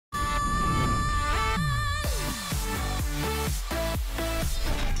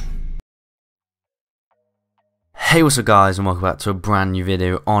Hey, what's up guys, and welcome back to a brand new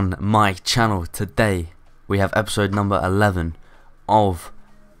video on my channel. Today we have episode number 11 of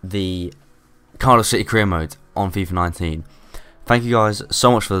the Cardiff City career mode on FIFA 19. Thank you guys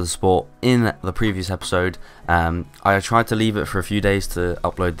so much for the support in the previous episode. I tried to leave it for a few days to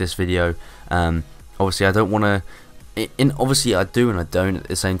upload this video. Obviously I don't want to, obviously I do and I don't at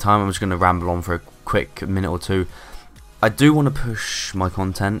the same time. I'm just going to ramble on for a quick minute or two. I do want to push my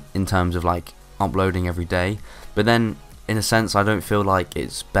content in terms of like uploading every day, but then in a sense I don't feel like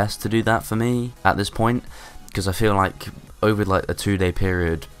it's best to do that for me at this point, because I feel like over like a 2-day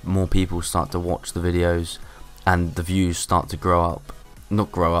period more people start to watch the videos and the views start to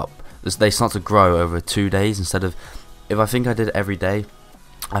they start to grow over 2 days instead of, if I think I did it every day,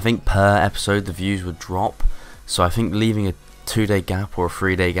 I think per episode the views would drop. So I think leaving a 2-day gap or a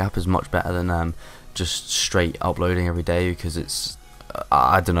 3-day gap is much better than just straight uploading every day, because it's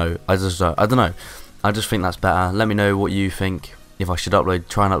I don't know. I just think that's better. Let me know what you think. If I should try and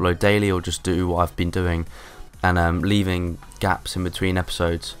upload daily, or just do what I've been doing and leaving gaps in between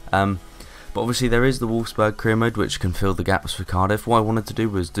episodes. But obviously there is the Wolfsburg career mode, which can fill the gaps for Cardiff. What I wanted to do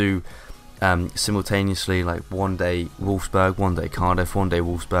was do simultaneously, like one day Wolfsburg, one day Cardiff, one day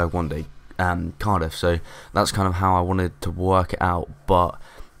Wolfsburg, one day Cardiff. So that's kind of how I wanted to work it out, but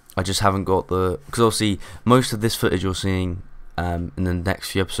I just haven't got the, because obviously most of this footage you're seeing in the next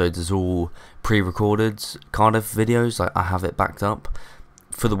few episodes is all pre-recorded Cardiff videos. Like, I have it backed up.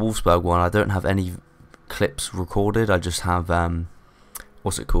 For the Wolfsburg one I don't have any clips recorded. I just have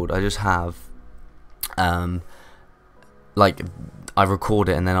what's it called? I just have like, I record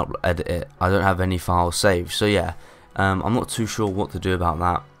it and then edit it. I don't have any files saved. So yeah, I'm not too sure what to do about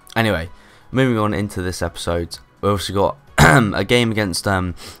that. Anyway, moving on into this episode, we also got a game against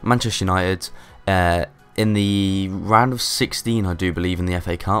Manchester United in the round of 16, I do believe, in the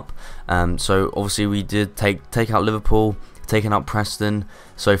FA Cup. So obviously we did take out Liverpool, taking out Preston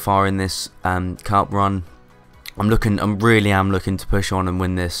so far in this cup run. I'm really looking to push on and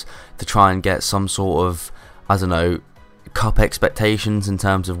win this, to try and get some sort of, I don't know, cup expectations in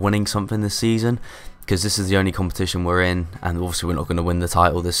terms of winning something this season, because this is the only competition we're in, and obviously we're not going to win the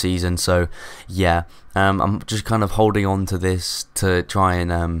title this season. So yeah, I'm just kind of holding on to this to try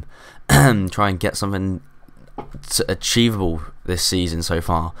and get something achievable this season so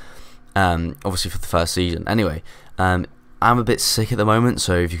far, obviously for the first season. Anyway, I'm a bit sick at the moment,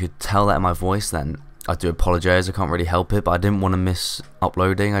 so if you could tell that in my voice, then I do apologise. I can't really help it, but I didn't want to miss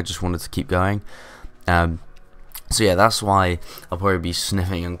uploading. I just wanted to keep going. So yeah, that's why I'll probably be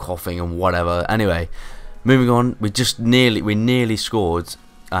sniffing and coughing and whatever. Anyway, moving on, we nearly scored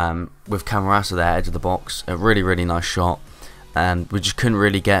with Camarasa there, edge of the box, a really nice shot. We just couldn't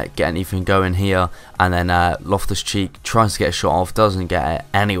really get anything going here, and then Loftus-Cheek tries to get a shot off, doesn't get it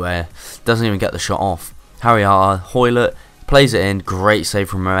anywhere, doesn't even get the shot off. Hoylett plays it in, great save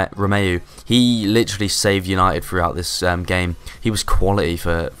from Romeu. He literally saved United throughout this game. He was quality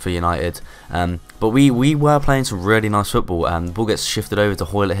for United. But we were playing some really nice football. The ball gets shifted over to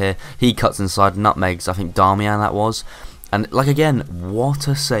Hoylett here. He cuts inside, nutmegs, I think Darmian that was. And like, again, what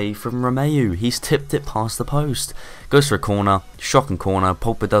a save from Romeu. He's tipped it past the post. Goes for a corner, shocking corner.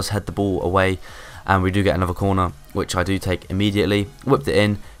 Pogba does head the ball away, and we do get another corner, which I do take immediately. Whipped it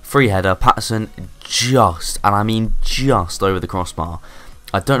in, free header. Patterson just, and I mean just, over the crossbar.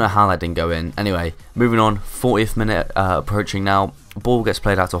 I don't know how that didn't go in. Anyway, moving on, 40th minute approaching now. Ball gets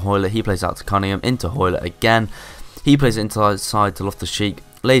played out to Hoylett. He plays out to Cunningham, into Hoylett again. He plays it inside to Loftus-Cheek.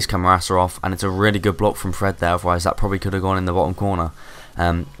 Lays Camarasa off, and it's a really good block from Fred there, otherwise that probably could have gone in the bottom corner.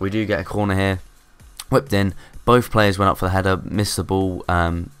 We do get a corner here, whipped in. Both players went up for the header, missed the ball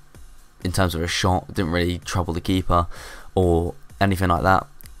in terms of a shot, didn't really trouble the keeper or anything like that.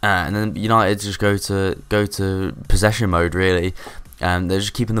 And then United just go to possession mode, really. They're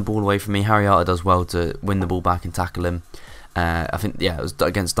just keeping the ball away from me. Harriata does well to win the ball back and tackle him. I think, yeah, it was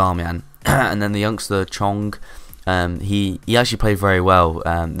against Darmian. And then the youngster Chong, he actually played very well,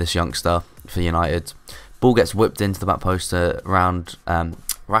 this youngster, for United. Ball gets whipped into the back post around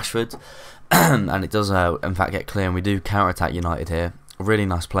Rashford, and it does in fact get clear, and we do counter-attack United here. A really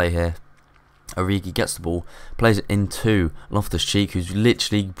nice play here. Origi gets the ball, plays it into Loftus-Cheek, who's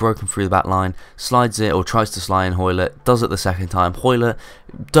literally broken through the back line, slides it, or tries to slide in Hoylett, does it the second time. Hoylett,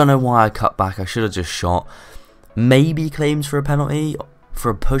 don't know why I cut back, I should have just shot. Maybe claims for a penalty for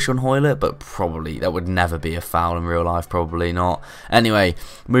a push on Hoylett, but probably that would never be a foul in real life, probably not. Anyway,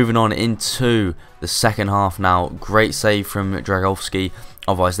 moving on into the second half now. Great save from Dragowski,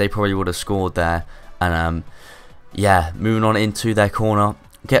 otherwise they probably would have scored there. And yeah, moving on into their corner,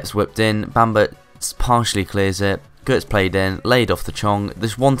 gets whipped in. Bamba partially clears it, Gets played in, laid off the Chong.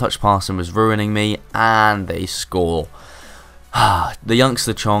 This one-touch passing was ruining me, and they score. The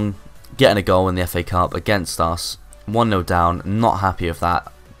youngster Chong getting a goal in the FA Cup against us. 1-0 down. Not happy with that.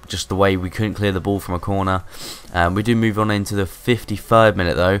 Just the way we couldn't clear the ball from a corner. We do move on into the 53rd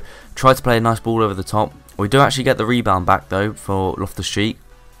minute though. Try to play a nice ball over the top. We do actually get the rebound back though for Loftus-Cheek.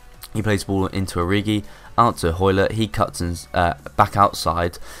 He plays the ball into Origi, out to Hoylett. He cuts in, back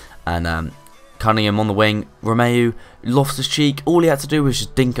outside, and Cunningham on the wing. Romeu, Loftus-Cheek. All he had to do was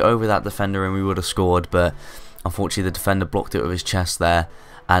just dink it over that defender, and we would have scored. But unfortunately, the defender blocked it with his chest there.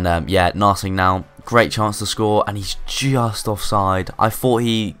 And yeah, Narsing now, great chance to score, and he's just offside. I thought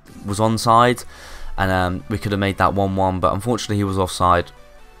he was onside, and we could have made that 1-1, but unfortunately he was offside.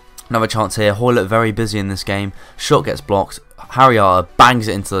 Another chance here. Hoylett very busy in this game. Shot gets blocked. Harriata bangs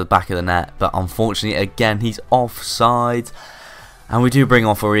it into the back of the net, but unfortunately again he's offside. And we do bring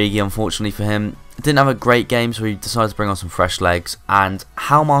off Origi, unfortunately for him. Didn't have a great game, so we decided to bring on some fresh legs. And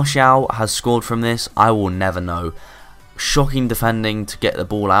how Martial has scored from this, I will never know. Shocking defending to get the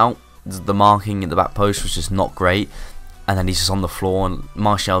ball out. The marking at the back post was just not great. And then he's just on the floor, and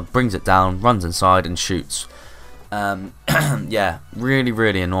Martial brings it down, runs inside and shoots. Yeah,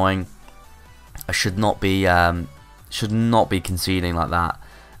 really annoying. I should not be conceding like that.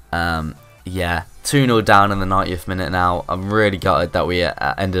 Yeah, 2-0 down in the 90th minute now. I'm really gutted that we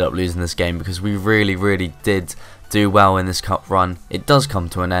ended up losing this game, because we really did do well in this cup run. It does come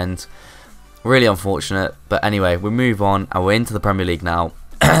to an end. Really unfortunate, but anyway, we move on and we're into the Premier League now.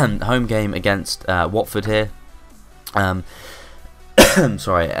 Home game against Watford here.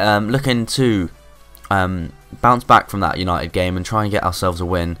 Sorry, looking to bounce back from that United game and try and get ourselves a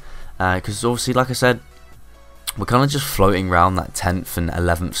win, because obviously, like I said, we're kind of just floating around that 10th and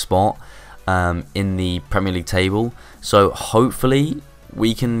 11th spot in the Premier League table. So hopefully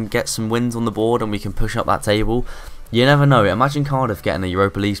we can get some wins on the board and we can push up that table. You never know. Imagine Cardiff getting a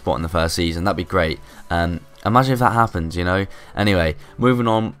Europa League spot in the first season. That'd be great. Imagine if that happens, you know. Anyway, moving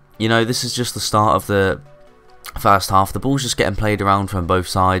on. You know, this is just the start of the first half. The ball's just getting played around from both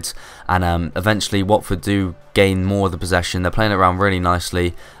sides, and eventually Watford do gain more of the possession. They're playing it around really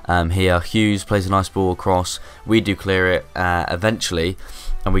nicely here. Hughes plays a nice ball across. We do clear it eventually,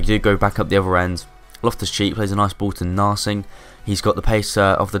 and we do go back up the other end. Loftus-Cheek plays a nice ball to Narsing. He's got the pace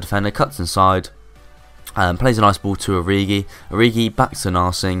of the defender, cuts inside. Plays a nice ball to Origi. Origi back to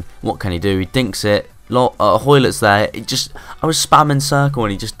Narsing. What can he do? He dinks it. Hoylett's there. I was spamming circle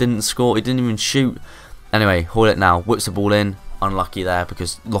and he just didn't score. He didn't even shoot. Anyway, Hoylett now whips the ball in. Unlucky there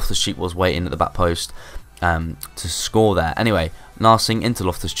because Loftus-Cheek was waiting at the back post to score there. Anyway, Narsing into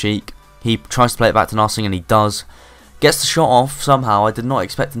Loftus-Cheek. He tries to play it back to Narsing and he does. Gets the shot off somehow. I did not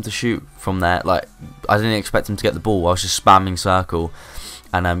expect him to shoot from there. Like, I didn't expect him to get the ball. I was just spamming circle.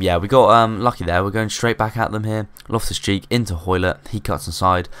 And yeah, we got lucky there. We're going straight back at them here. Loftus-Cheek into Hoylett. He cuts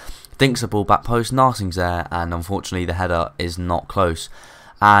inside. Dinks the ball back post. Narsing's there. And unfortunately, the header is not close.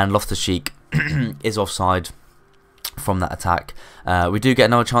 And Loftus-Cheek is offside from that attack. We do get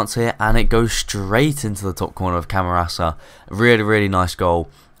another chance here. And it goes straight into the top corner of Camarasa. Really nice goal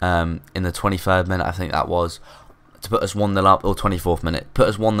in the 23rd minute, I think that was. To put us 1-0 up. Or 24th minute. Put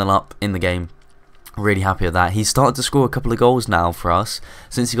us 1-0 up in the game. Really happy with that. He's started to score a couple of goals now for us.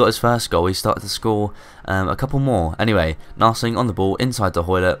 Since he got his first goal, he started to score a couple more. Anyway, Narsing on the ball, inside to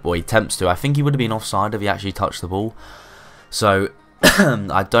Hoylett. Well, he attempts to. I think he would have been offside if he actually touched the ball. So,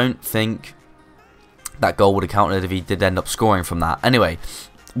 I don't think that goal would have counted if he did end up scoring from that. Anyway,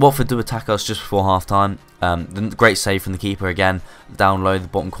 Watford do attack us just before half-time. The great save from the keeper again. Down low, the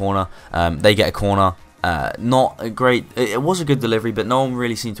bottom corner. They get a corner. Not a great... It was a good delivery, but no one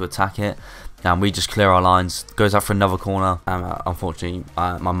really seemed to attack it. And we just clear our lines. Goes out for another corner. Unfortunately,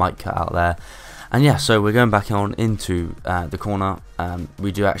 my mic cut out there. And yeah, so we're going back on into the corner.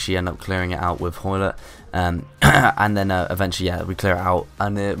 We do actually end up clearing it out with Hoylett. And then eventually, yeah, we clear it out.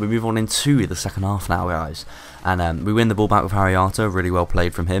 And we move on into the second half now, guys. And we win the ball back with Harriata. Really well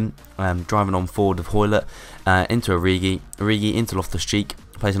played from him. Driving on forward with Hoylett into Origi. Origi into Loftus-Cheek.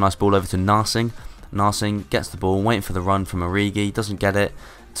 Plays a nice ball over to Narsing. Narsing gets the ball, waiting for the run from Origi. Doesn't get it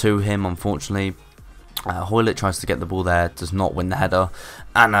to him, unfortunately. Hoylett tries to get the ball there, does not win the header,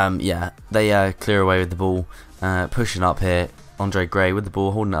 and yeah, they clear away with the ball, pushing up here. Andre Gray with the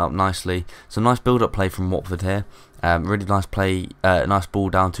ball, holding it up nicely. Some nice build-up play from Watford here. Really nice play, nice ball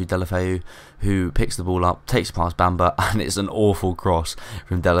down to Deulofeu, who picks the ball up, takes it past Bamba, and it's an awful cross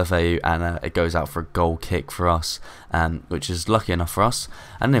from Deulofeu, and it goes out for a goal kick for us, which is lucky enough for us.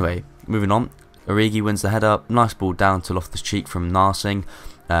 Anyway, moving on. Origi wins the header, nice ball down to Loftus-Cheek from Narsing.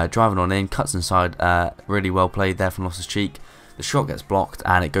 Driving on in, cuts inside, really well played there from Loftus-Cheek. The shot gets blocked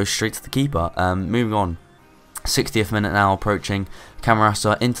and it goes straight to the keeper. Moving on, 60th minute now approaching.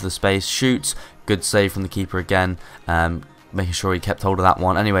 Camarasa into the space, shoots, good save from the keeper again, making sure he kept hold of that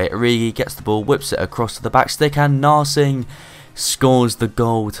one. Anyway, Origi gets the ball, whips it across to the back stick, and Narsing scores the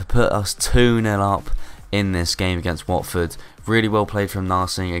goal to put us 2-0 up in this game against Watford. Really well played from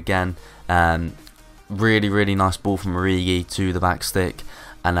Narsing again. Really nice ball from Origi to the back stick,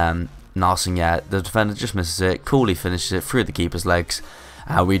 and Narsing, yeah, the defender just misses it, coolly finishes it through the keeper's legs.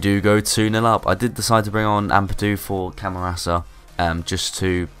 We do go 2-0 up. I did decide to bring on Ampadu for Camarasa, just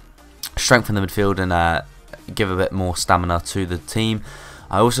to strengthen the midfield and give a bit more stamina to the team.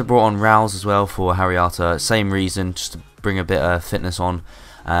 I also brought on Rouse as well for Harriata, same reason, just to bring a bit of fitness on.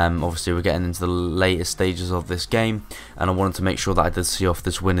 Obviously we're getting into the later stages of this game, and I wanted to make sure that I did see off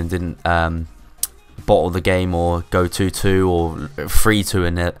this win and didn't bottle the game or go 2-2 or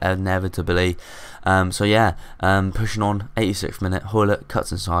 3-2 inevitably. So yeah, pushing on, 86th minute, Hoylett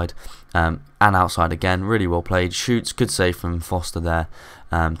cuts inside and outside again, really well played, shoots, good save from Foster there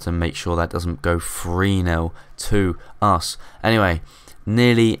to make sure that doesn't go 3-0 to us. Anyway,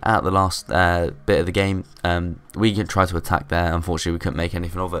 nearly at the last bit of the game, we can try to attack there. Unfortunately we couldn't make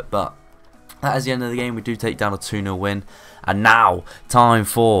anything of it, but that is the end of the game. We do take down a 2-0 win. And now, time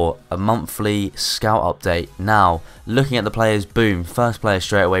for a monthly scout update. Now, looking at the players, boom, first player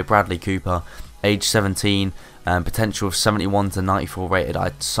straight away, Bradley Cooper, age 17, potential of 71 to 94 rated.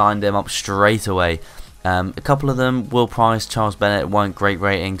 I signed him up straight away. A couple of them, Will Price, Charles Bennett, weren't great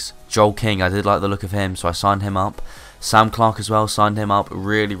ratings. Joel King, I did like the look of him, so I signed him up. Sam Clark as well, signed him up.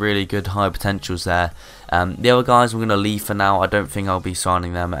 Really good high potentials there. The other guys I'm going to leave for now. I don't think I'll be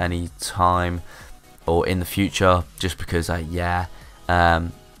signing them at any time or in the future, just because they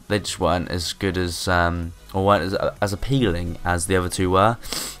just weren't as good as or weren't as appealing as the other two were.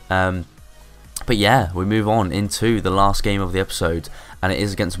 But yeah, we move on into the last game of the episode, and it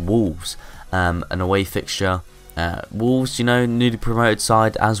is against Wolves, an away fixture. Wolves, you know, newly promoted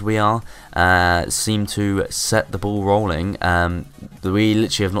side as we are, seem to set the ball rolling. We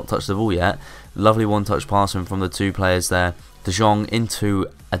literally have not touched the ball yet. Lovely one-touch passing from the two players there. De Jong into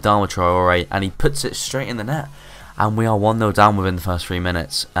Adama Traore, and he puts it straight in the net. And we are 1-0 down within the first 3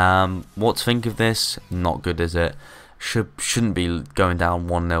 minutes. What to think of this? Not good, is it? Shouldn't be going down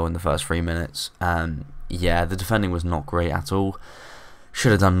 1-0 in the first 3 minutes. Yeah, the defending was not great at all.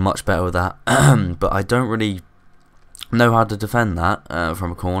 Should have done much better with that. But I don't really know how to defend that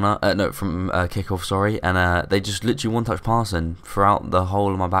from a corner. No, from a kickoff, sorry. And they just literally one-touch passing throughout the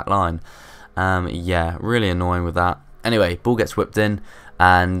whole of my back line. Yeah, really annoying with that. Anyway, ball gets whipped in,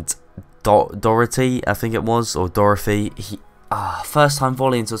 and Dorothy, I think it was, or Dorothy, first time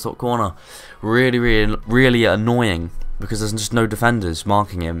volley into the top corner. Really annoying, because there's just no defenders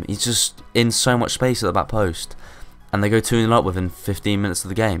marking him. He's just in so much space at the back post, and they go 2-0 up within 15 minutes of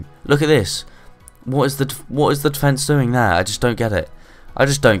the game. Look at this. What is the defense doing there? I just don't get it.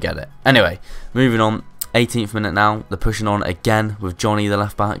 Anyway, moving on. 18th minute now, they're pushing on again with Johnny, the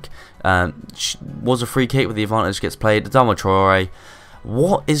left back. Was a free kick, with the advantage gets played. Adama Traore.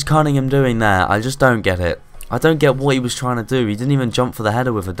 What is Cunningham doing there? I just don't get it. I don't get what he was trying to do. He didn't even jump for the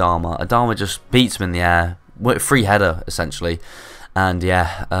header with Adama. Adama just beats him in the air. Free header, essentially. And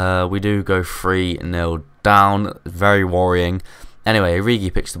yeah, we do go 3-0 down. Very worrying. Anyway,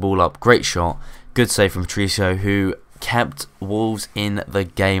 Origi picks the ball up. Great shot. Good save from Patricio, who kept Wolves in the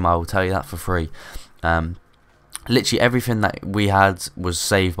game. I will tell you that for free. Literally everything that we had was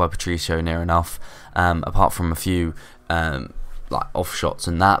saved by Patricio, near enough, apart from a few like off shots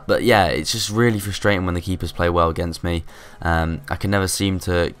and that. But yeah, it's just really frustrating when the keepers play well against me. I can never seem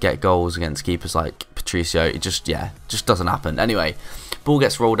to get goals against keepers like Patricio. It just doesn't happen. Anyway, ball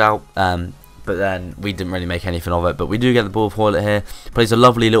gets rolled out, but then we didn't really make anything of it. But we do get the ball of Hoylett here. Plays a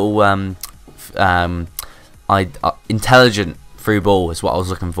lovely little intelligent through ball is what I was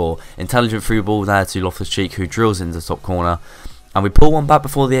looking for. Intelligent through ball there to Loftus-Cheek, who drills into the top corner. And we pull one back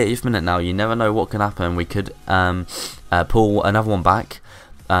before the 80th minute now. You never know what can happen. We could pull another one back.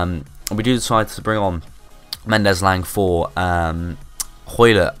 We do decide to bring on Mendes Lang for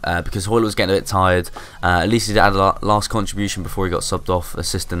Hoylett, because Hoylett was getting a bit tired. At least he had a last contribution before he got subbed off,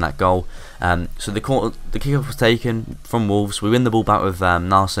 assisting that goal. So the kickoff was taken from Wolves. We win the ball back with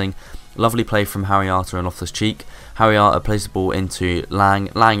Narsing. Lovely play from Harriata and Loftus-Cheek. Harriata plays the ball into Lang.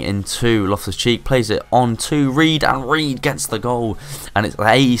 Lang into Loftus-Cheek. Plays it on to Reed. And Reed gets the goal. And it's the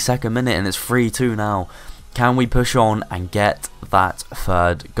 82nd minute. And it's 3-2 now. Can we push on and get that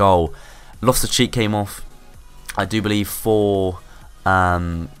third goal? Loftus-Cheek came off, I do believe, for...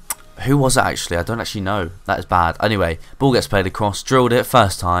 who was it actually? I don't actually know. That is bad. Anyway, ball gets played across. Drilled it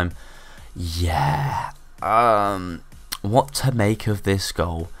first time. Yeah. What to make of this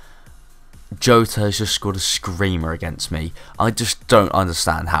goal? Jota has just scored a screamer against me. I just don't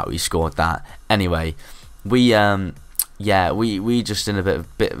understand how he scored that. Anyway, we just in a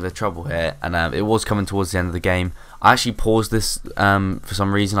bit of a trouble here, and it was coming towards the end of the game. I actually paused this for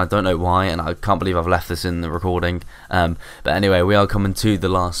some reason. I don't know why, and I can't believe I've left this in the recording. But anyway, we are coming to the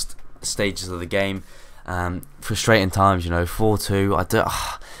last stages of the game. Frustrating times, you know. 4-2.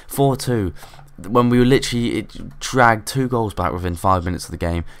 4-2. When we were literally dragged 2 goals back within 5 minutes of the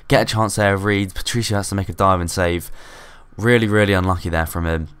game. Get a chance there of Reed. Patricio has to make a dive and save. Really, really unlucky there from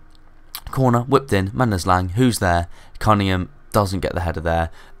him. Corner, whipped in, Mendes Lang, who's there? Cunningham doesn't get the header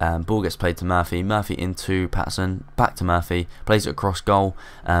there. Ball gets played to Murphy. Murphy into Patterson, back to Murphy. Plays it across goal.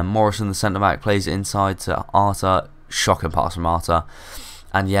 Morrison, the centre back, plays it inside to Arta. Shocking pass from Arta.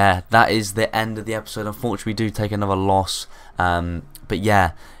 And yeah, that is the end of the episode. Unfortunately, we do take another loss. But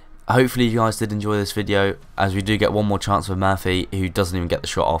yeah, hopefully you guys did enjoy this video, as we do get one more chance with Murphy, who doesn't even get the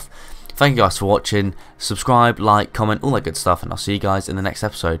shot off. Thank you guys for watching. Subscribe, like, comment, all that good stuff, and I'll see you guys in the next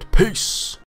episode. Peace!